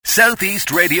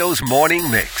Southeast Radio's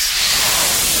morning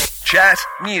mix. Chat,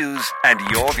 news and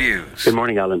your views. Good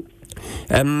morning, Alan.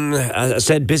 As I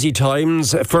said, busy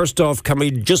times. First off, can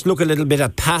we just look a little bit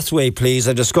at Pathway, please?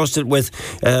 I discussed it with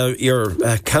your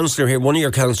councillor here, one of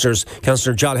your councillors,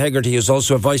 Councillor John Hegarty, who's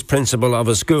also a vice principal of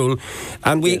a school.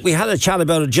 And we had a chat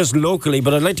about it just locally,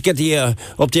 but I'd like to get the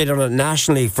update on it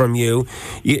nationally from you.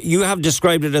 You have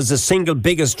described it as the single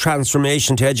biggest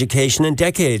transformation to education in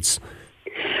decades.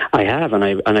 I have, and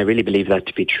I really believe that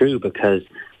to be true, because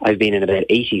I've been in about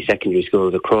 80 secondary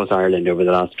schools across Ireland over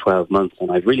the last 12 months, and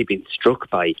I've really been struck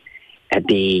by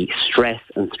the stress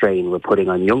and strain we're putting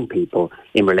on young people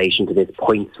in relation to this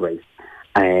points race.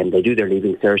 And they do their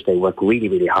Leaving Cert, they work really,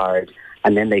 really hard,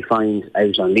 and then they find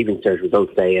out on Leaving Cert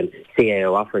results day and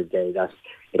CAO offers day that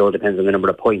it all depends on the number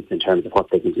of points in terms of what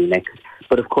they can do next.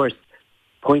 But of course,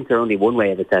 points are only one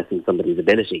way of assessing somebody's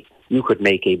ability. You could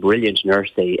make a brilliant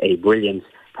nurse, a brilliant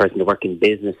person to work in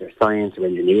business or science or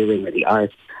engineering or the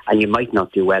arts, and you might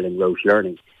not do well in rote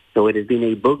learning. So it has been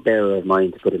a bugbear of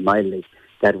mine, to put it mildly,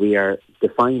 that we are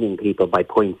defining people by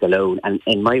points alone and,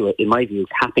 in my view,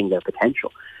 capping their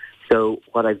potential. So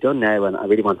what I've done now, and I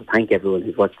really want to thank everyone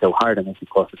who's worked so hard on this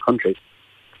across the country,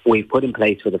 we've put in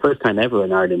place for the first time ever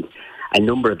in Ireland a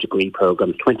number of degree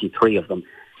programmes, 23 of them,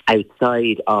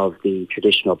 outside of the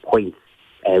traditional points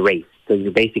race. So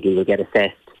you basically will get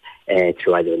assessed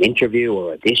through either an interview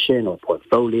or audition or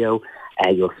portfolio.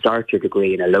 You'll start your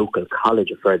degree in a local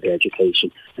college of further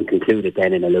education and conclude it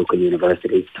then in a local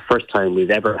university. It's the first time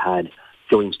we've ever had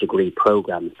joint degree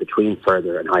programmes between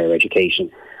further and higher education,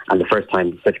 and the first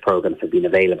time such programmes have been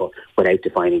available without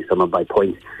defining someone by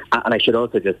points. And I should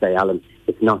also just say, Alan,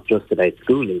 it's not just about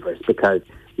school leavers, because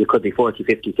you could be 40,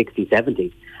 50, 60,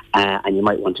 70, and you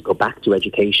might want to go back to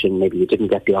education. Maybe you didn't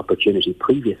get the opportunity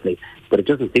previously, but it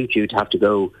doesn't suit you to have to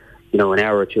go an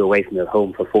hour or two away from your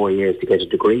home for 4 years to get a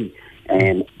degree.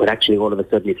 But actually, all of a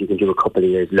sudden, if you can do a couple of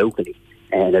years locally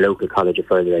in a local college of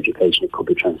further education, it could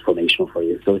be transformational for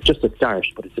you. So it's just a start,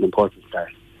 but it's an important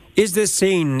start. Is this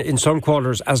seen in some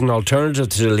quarters as an alternative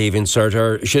to the Leaving Cert,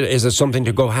 or is it something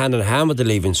to go hand in hand with the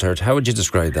Leaving Cert? How would you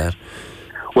describe that?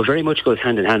 Well, very much goes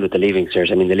hand in hand with the Leaving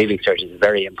Cert. I mean, the Leaving Cert is a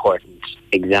very important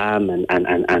exam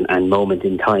and moment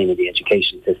in time in the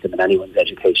education system and anyone's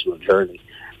educational journey.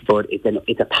 But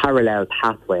it's a parallel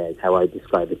pathway, is how I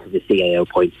describe it, to the CAO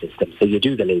point system. So you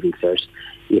do the Leaving Cert,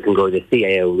 you can go the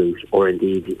CAO route, or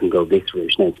indeed you can go this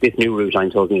route. Now, this new route I'm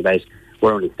talking about,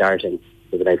 we're only starting.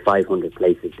 There's about 500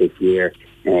 places this year,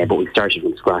 but we started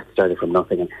from scratch, started from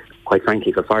nothing. And quite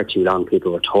frankly, for far too long,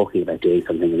 people were talking about doing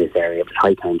something in this area. It was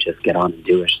high time to just get on and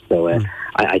do it. So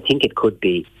I think it could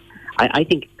be. I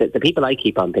think that the people I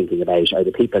keep on thinking about are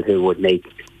the people who would make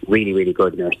really, really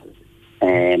good nurses.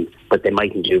 But they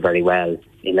mightn't do very well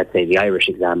in, let's say, the Irish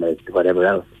exam or whatever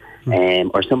else.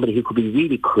 Or somebody who could be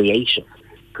really creative,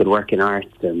 could work in arts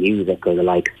or music or the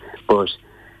likes. But,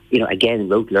 again,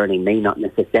 rote learning may not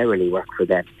necessarily work for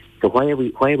them. So why are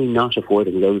we not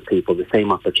affording those people the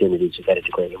same opportunity to get a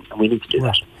degree? And we need to do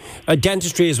that.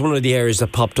 Dentistry is one of the areas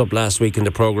that popped up last week in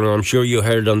the programme. I'm sure you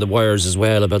heard on the wires as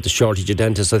well about the shortage of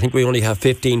dentists. I think we only have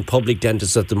 15 public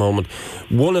dentists at the moment.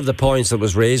 One of the points that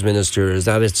was raised, Minister, is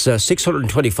that it's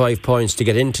 625 points to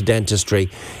get into dentistry.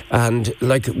 And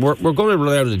we're going to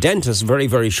run out of dentists very,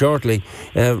 very shortly.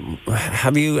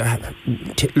 Have you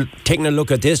taken a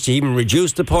look at this to even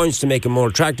reduce the points to make it more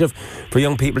attractive for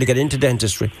young people to get into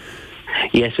dentistry?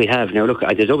 Yes, we have. Now, look,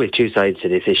 there's always two sides to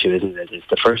this issue, isn't there? There's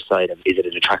the first side of, is it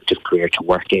an attractive career to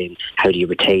work in? How do you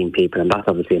retain people? And that's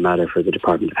obviously a matter for the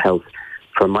Department of Health.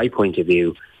 From my point of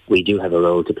view, we do have a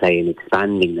role to play in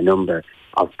expanding the number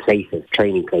of places,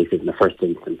 training places in the first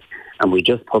instance. And we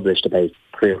just published about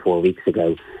 3 or 4 weeks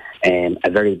ago a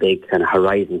very big kind of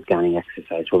horizon scanning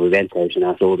exercise where we went out and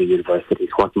asked all the universities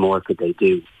what more could they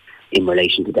do in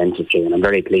relation to dentistry. And I'm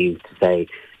very pleased to say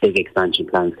big expansion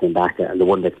plans came back, and the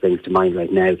one that springs to mind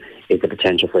right now is the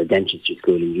potential for a dentistry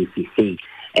school in UCC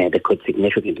that could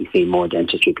significantly see more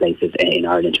dentistry places in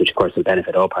Ireland, which of course will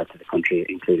benefit all parts of the country,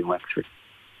 including Wexford.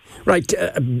 Right.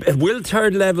 Will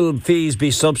third level fees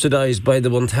be subsidised by the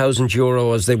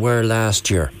 €1,000 as they were last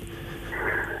year?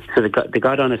 So the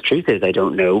God honest truth is I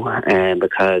don't know,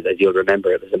 because as you'll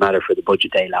remember, it was a matter for the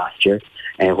budget day last year.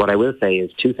 What I will say is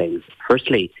two things.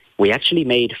 Firstly, we actually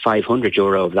made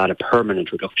 €500 of that a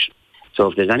permanent reduction.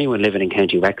 So if there's anyone living in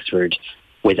County Wexford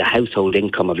with a household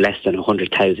income of less than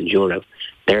 €100,000,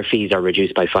 their fees are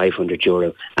reduced by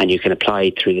 €500, and you can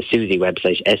apply through the SUSI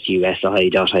website,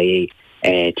 susi.ie,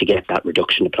 to get that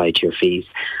reduction applied to your fees.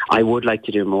 I would like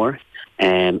to do more.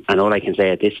 And all I can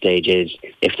say at this stage is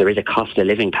if there is a cost of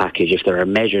living package, if there are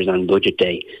measures on budget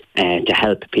day to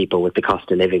help people with the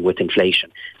cost of living with inflation,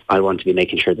 I want to be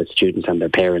making sure that students and their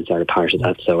parents are a part of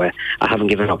that. So I haven't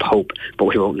given up hope, but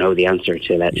we won't know the answer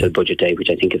till budget day, which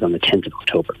I think is on the 10th of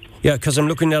October. Yeah, because I'm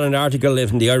looking at an article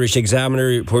in the Irish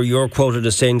Examiner where you're quoted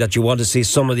as saying that you want to see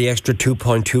some of the extra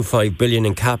 2.25 billion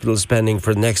in capital spending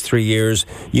for the next 3 years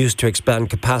used to expand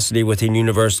capacity within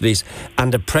universities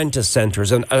and apprentice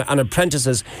centres. And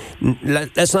apprentices,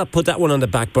 let's not put that one on the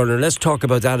back burner. Let's talk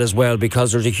about that as well,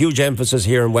 because there's a huge emphasis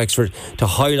here in Wexford to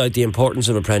highlight the importance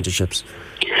of apprenticeships.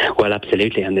 Well,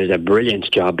 absolutely, and there's a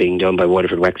brilliant job being done by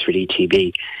Waterford Wexford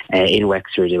ETB in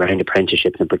Wexford around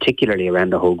apprenticeships, and particularly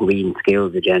around the whole green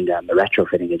skills agenda and the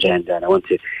retrofitting agenda, and I want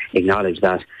to acknowledge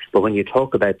that. But when you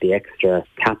talk about the extra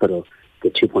capital, the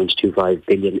 2.25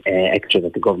 billion extra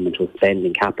that the government will spend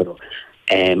in capital,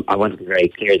 I want to be very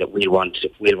clear that we'll want to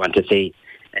see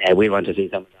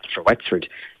some of that for Wexford.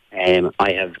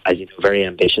 I have, as you know, very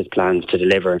ambitious plans to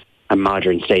deliver a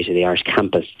modern state-of-the-art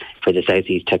campus for the South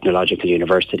East Technological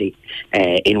University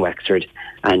in Wexford.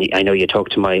 And I know you talk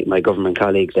to my government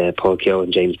colleagues, Paul Keogh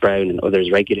and James Brown and others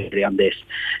regularly on this.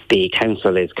 The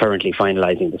council is currently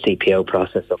finalising the CPO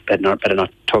process. So better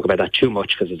not talk about that too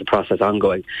much because there's a process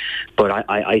ongoing. But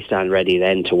I stand ready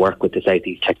then to work with the South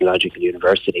East Technological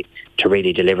University to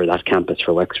really deliver that campus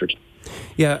for Wexford.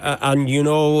 Yeah, and you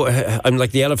know, I'm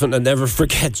like the elephant that never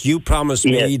forgets. You promised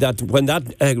me that when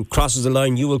that crosses the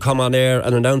line, you will come on air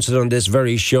and announce it on this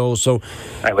very show. So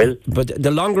I will. But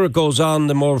the longer it goes on,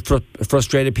 the more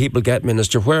frustrated people get,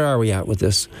 Minister. Where are we at with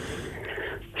this?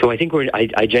 So I think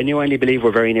I genuinely believe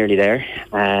we're very nearly there.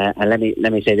 And let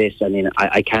me say this. I mean,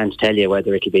 I can't tell you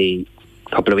whether it'll be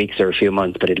couple of weeks or a few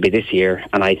months, but it'll be this year,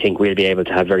 and I think we'll be able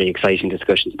to have very exciting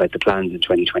discussions about the plans in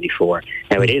 2024.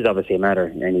 Now, it is obviously a matter,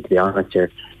 I need to be honest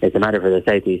here, it's a matter for the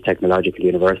South East Technological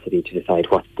University to decide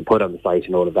what to put on the site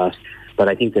and all of that, but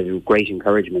I think there's great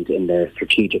encouragement in their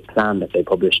strategic plan that they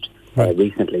published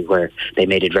recently, where they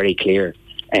made it very clear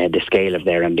the scale of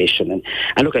their ambition.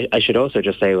 And look, I should also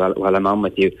just say, while I'm on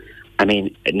with you, I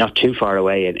mean, not too far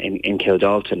away in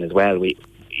Kildalton as well,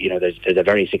 there's a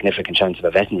very significant chance of a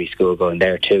veterinary school going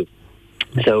there too.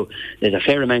 So there's a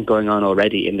fair amount going on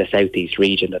already in the southeast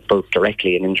region that's both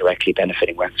directly and indirectly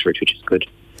benefiting Wexford, which is good.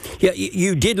 Yeah,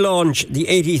 you did launch the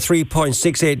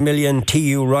 83.68 million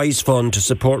TU Rise Fund to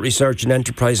support research and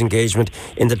enterprise engagement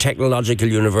in the technological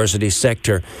university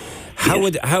sector. I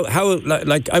want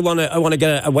to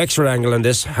get a Wexford angle on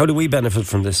this. How do we benefit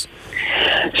from this?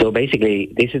 So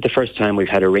basically, this is the first time we've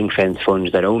had a ring-fence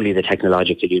fund that only the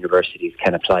technological universities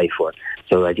can apply for.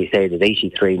 So as you say, there's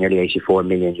nearly 84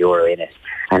 million euro in it.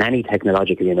 And any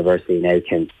technological university now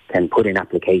can put in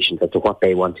applications as to what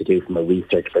they want to do from a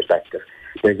research perspective.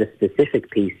 There's a specific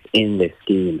piece in this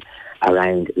scheme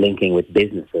around linking with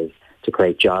businesses to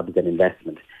create jobs and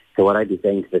investment. So what I'd be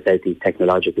saying to the South East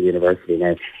Technological University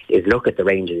now is look at the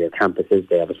range of their campuses.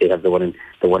 They obviously have the one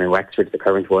in Wexford, the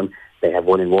current one. They have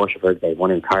one in Waterford. They have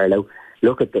one in Carlow.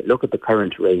 Look at the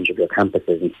current range of your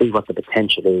campuses and see what the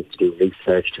potential is to do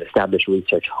research, to establish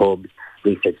research hubs,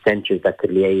 research centres that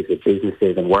could liaise with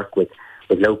businesses and work with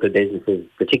local businesses,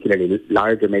 particularly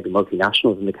larger, maybe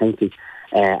multinationals in the county,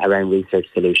 around research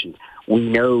solutions.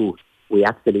 We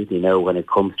absolutely know when it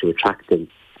comes to attracting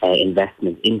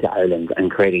investment into Ireland and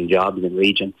creating jobs in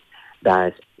regions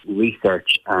that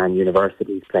research and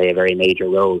universities play a very major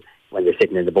role when they're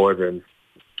sitting in the boardrooms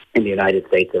in the United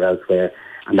States or elsewhere.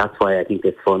 And that's why I think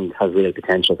this fund has real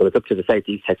potential. So it's up to the South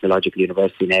East Technological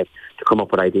University now to come up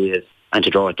with ideas and to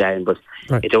draw it down, but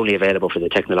it's only available for the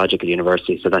technological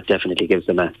university, so that definitely gives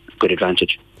them a good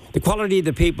advantage. The quality of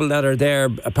the people that are there,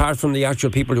 apart from the actual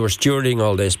people who are stewarding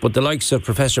all this, but the likes of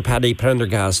Professor Paddy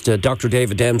Prendergast, Dr.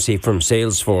 David Dempsey from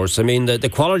Salesforce, I mean, the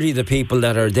quality of the people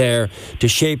that are there to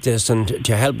shape this and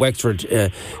to help Wexford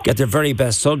get their very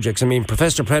best subjects. I mean,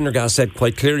 Professor Prendergast said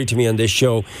quite clearly to me on this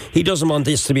show, he doesn't want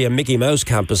this to be a Mickey Mouse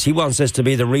campus. He wants this to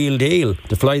be the real deal,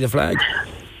 to fly the flag.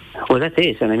 Well, that's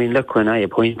it. And I mean, look, when I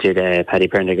appointed Paddy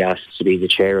Prendergast to be the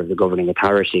chair of the governing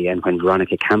authority, and when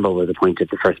Veronica Campbell was appointed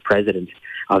the first president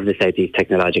of the South East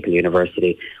Technological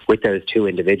University, with those two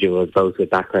individuals, both with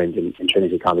backgrounds in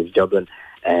Trinity College Dublin,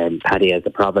 Paddy as the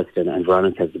provost and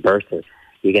Veronica as the bursar,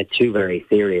 you get two very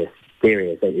serious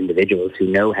individuals who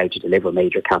know how to deliver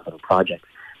major capital projects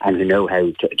and who know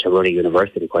how to run a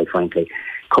university, quite frankly.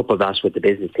 Couple that with the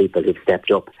business people who've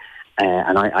stepped up.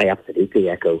 And I absolutely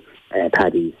echo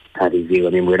Paddy's view. I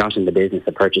mean, we're not in the business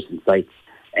of purchasing sites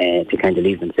to kind of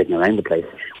leave them sitting around the place.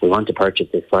 We want to purchase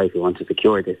this site. We want to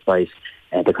secure this site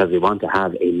because we want to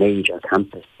have a major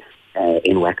campus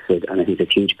in Wexford, and I think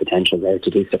there's huge potential there to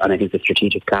do so. And I think the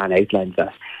strategic plan outlines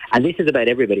that. And this is about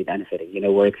everybody benefiting. You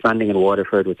know, we're expanding in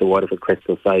Waterford with the Waterford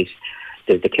Crystal site.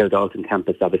 There's the Kildalton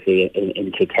campus, obviously,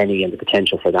 in Kilkenny, and the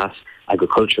potential for that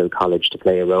agricultural college to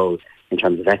play a role in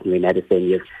terms of veterinary medicine.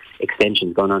 You have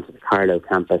extensions going on to the Carlow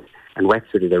campus, and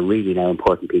Wexford is a really now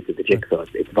important piece of the jigsaw.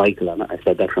 It's vital, and I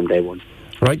said that from day one.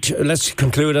 Right, let's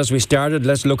conclude as we started.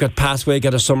 Let's look at Pathway,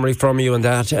 get a summary from you on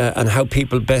that, and how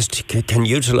people best can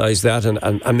utilise that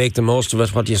and make the most of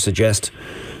it. What do you suggest?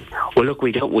 Well, look,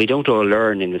 we don't all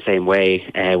learn in the same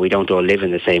way. We don't all live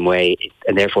in the same way,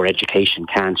 and therefore education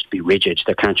can't be rigid.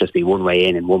 There can't just be one way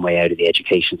in and one way out of the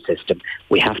education system.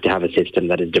 We have to have a system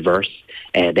that is diverse,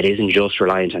 that isn't just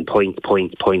reliant on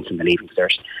points in the Leaving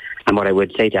Cert. And what I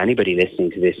would say to anybody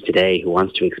listening to this today who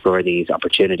wants to explore these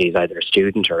opportunities, either a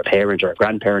student or a parent or a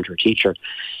grandparent or a teacher,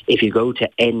 if you go to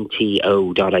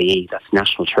nto.ie, that's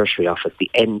National Tertiary Office, the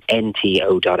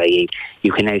nto.ie,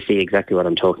 you can now see exactly what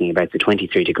I'm talking about, the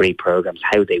 23-degree programmes,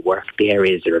 how they work, the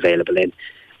areas they're available in.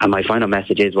 And my final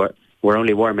message is we're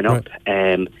only warming up.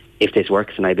 If this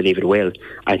works, and I believe it will,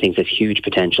 I think there's huge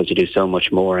potential to do so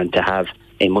much more and to have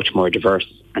a much more diverse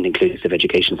and inclusive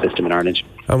education system in Ireland.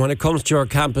 And when it comes to your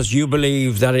campus, you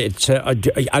believe that it's,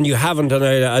 and you haven't, and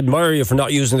I admire you for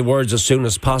not using the words as soon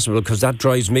as possible, because that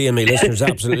drives me and my listeners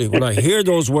absolutely. When I hear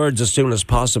those words as soon as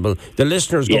possible, the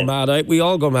listeners go mad. We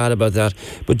all go mad about that.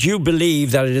 But you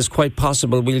believe that it is quite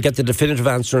possible we'll get the definitive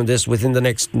answer on this within the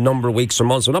next number of weeks or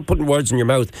months. I'm not putting words in your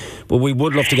mouth, but we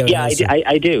would love to get an answer. Yeah,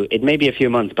 I do. It may be a few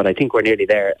months, but I think we're nearly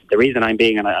there. The reason I'm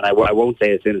being, and I won't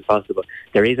say as soon as possible,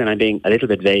 the reason I'm being a little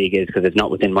bit vague is because it's not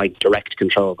within my direct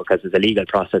control, because there's a legal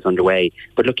process underway.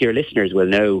 But look, your listeners will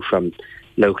know from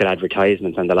local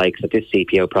advertisements and the likes that this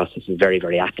CPO process is very,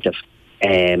 very active.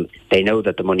 They know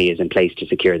that the money is in place to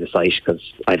secure the site, because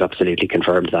I've absolutely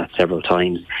confirmed that several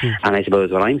times. And I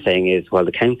suppose what I'm saying is, while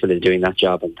the council is doing that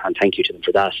job, and thank you to them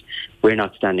for that, we're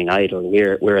not standing idle.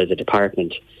 We're as a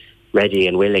department ready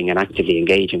and willing and actively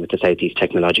engaging with the South East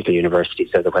Technological University,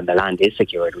 so that when the land is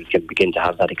secured, we can begin to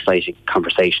have that exciting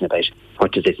conversation about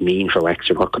what does this mean for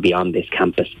Wexford, what could be on this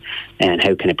campus, and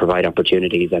how can it provide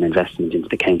opportunities and investment into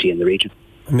the county and the region.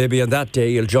 Maybe on that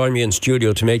day you'll join me in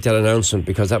studio to make that announcement,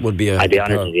 because that would be I'd be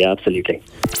honoured, yeah, absolutely.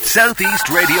 South East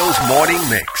Radio's Morning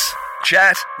Mix.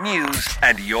 Chat, news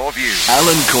and your views.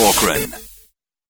 Alan Corcoran.